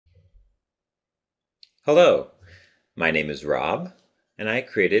Hello, my name is Rob, and I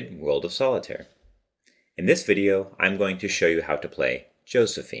created World of Solitaire. In this video, I'm going to show you how to play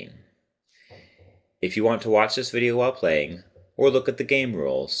Josephine. If you want to watch this video while playing, or look at the game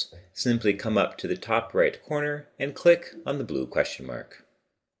rules, simply come up to the top right corner and click on the blue question mark.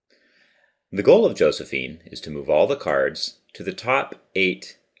 The goal of Josephine is to move all the cards to the top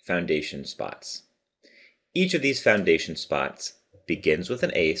 8 foundation spots. Each of these foundation spots begins with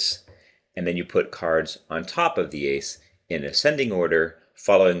an ace, and then you put cards on top of the ace in ascending order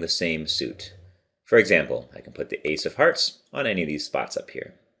following the same suit. For example, I can put the ace of hearts on any of these spots up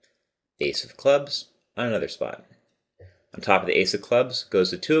here. Ace of clubs on another spot. On top of the ace of clubs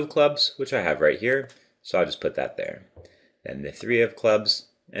goes the 2 of clubs, which I have right here, so I'll just put that there. Then the 3 of clubs,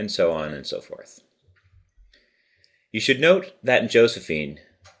 and so on and so forth. You should note that in Josephine,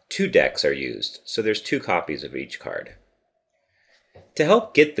 2 decks are used, so there's 2 copies of each card. To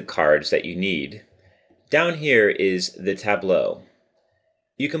help get the cards that you need, down here is the tableau.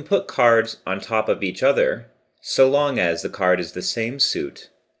 You can put cards on top of each other so long as the card is the same suit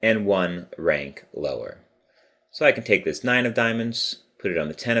and 1 rank lower. So I can take this 9 of diamonds, put it on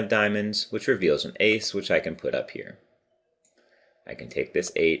the 10 of diamonds, which reveals an ace, which I can put up here. I can take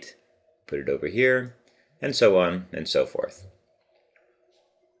this 8, put it over here, and so on and so forth.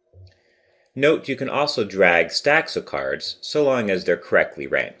 Note you can also drag stacks of cards so long as they're correctly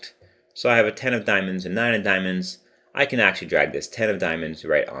ranked. So I have a 10 of diamonds and 9 of diamonds. I can actually drag this 10 of diamonds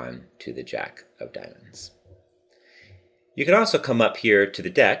right on to the jack of diamonds. You can also come up here to the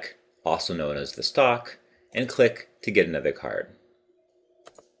deck, also known as the stock, and click to get another card.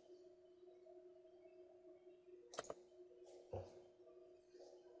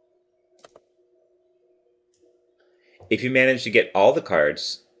 If you manage to get all the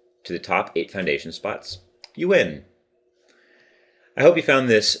cards to the top 8 foundation spots, you win. I hope you found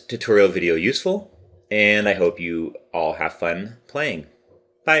this tutorial video useful, and I hope you all have fun playing.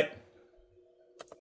 Bye!